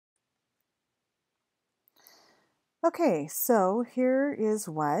Okay, so here is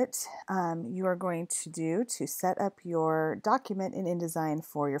what you are going to do to set up your document in InDesign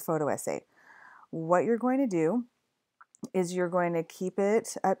for your photo essay. What you're going to do is you're going to keep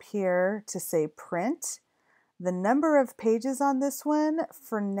it up here to say print. The number of pages on this one,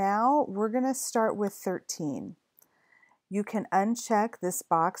 for now, we're going to start with 13. You can uncheck this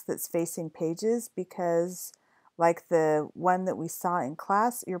box that's facing pages because, like the one that we saw in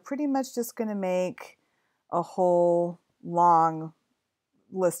class, you're pretty much just going to make a whole long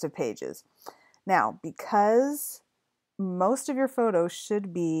list of pages. Now, because most of your photos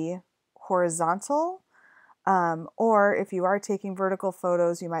should be horizontal, or if you are taking vertical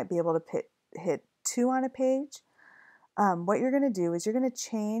photos, you might be able to hit 2 on a page. What you're going to do is you're going to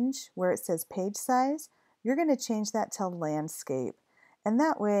change where it says page size, you're going to change that to landscape. And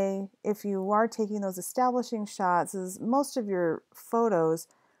that way, if you are taking those establishing shots, as most of your photos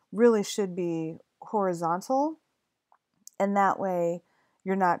really should be horizontal, and that way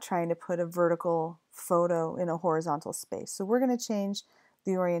you're not trying to put a vertical photo in a horizontal space. So we're going to change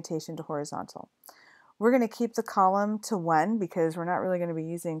the orientation to horizontal. We're going to keep the column to 1 because we're not really going to be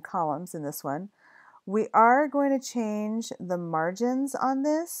using columns in this one. We are going to change the margins on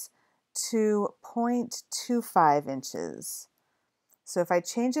this to 0.25 inches. So if I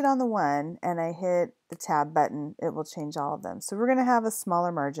change it on the 1 and I hit the tab button, it will change all of them. So we're going to have a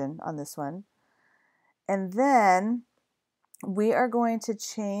smaller margin on this one. And then we are going to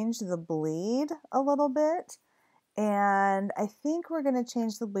change the bleed a little bit. And I think we're going to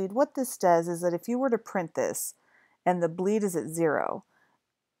change the bleed. What this does is that if you were to print this and the bleed is at 0,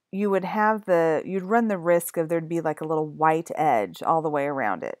 you would have you'd run the risk of there'd be like a little white edge all the way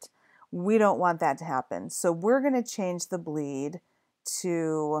around it. We don't want that to happen. So we're going to change the bleed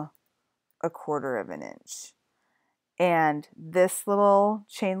to 1/4 of an inch. And this little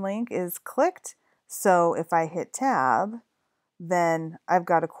chain link is clicked. So if I hit tab, then I've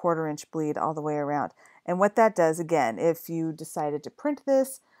got a 1/4 inch bleed all the way around. And what that does, again, if you decided to print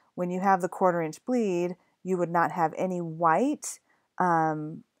this, when you have the 1/4 inch bleed, you would not have any white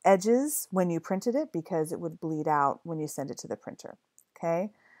edges when you printed it because it would bleed out when you send it to the printer.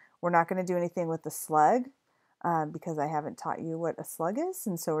 Okay, we're not going to do anything with the slug because I haven't taught you what a slug is,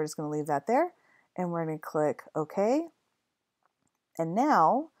 and so we're just going to leave that there, and we're going to click OK. And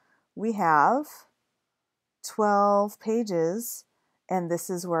now we have 12 pages, and this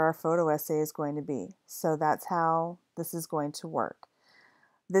is where our photo essay is going to be. So that's how this is going to work.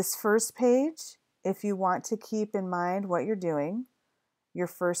 This first page, if you want to keep in mind what you're doing, your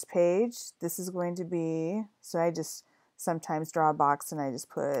first page, this is going to be, so I just sometimes draw a box and I just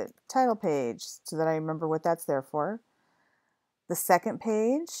put title page so that I remember what that's there for. The second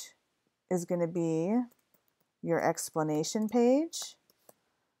page is going to be your explanation page.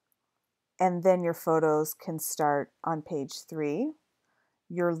 And then your photos can start on page 3.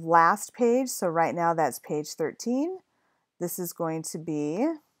 Your last page, so right now that's page 13. This is going to be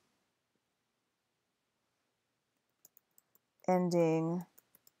ending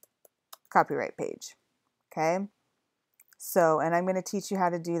copyright page. Okay, so, and I'm going to teach you how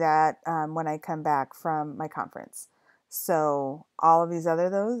to do that when I come back from my conference. So all of these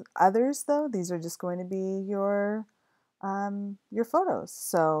others though, these are just going to be your photos.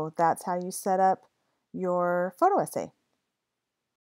 So that's how you set up your photo essay.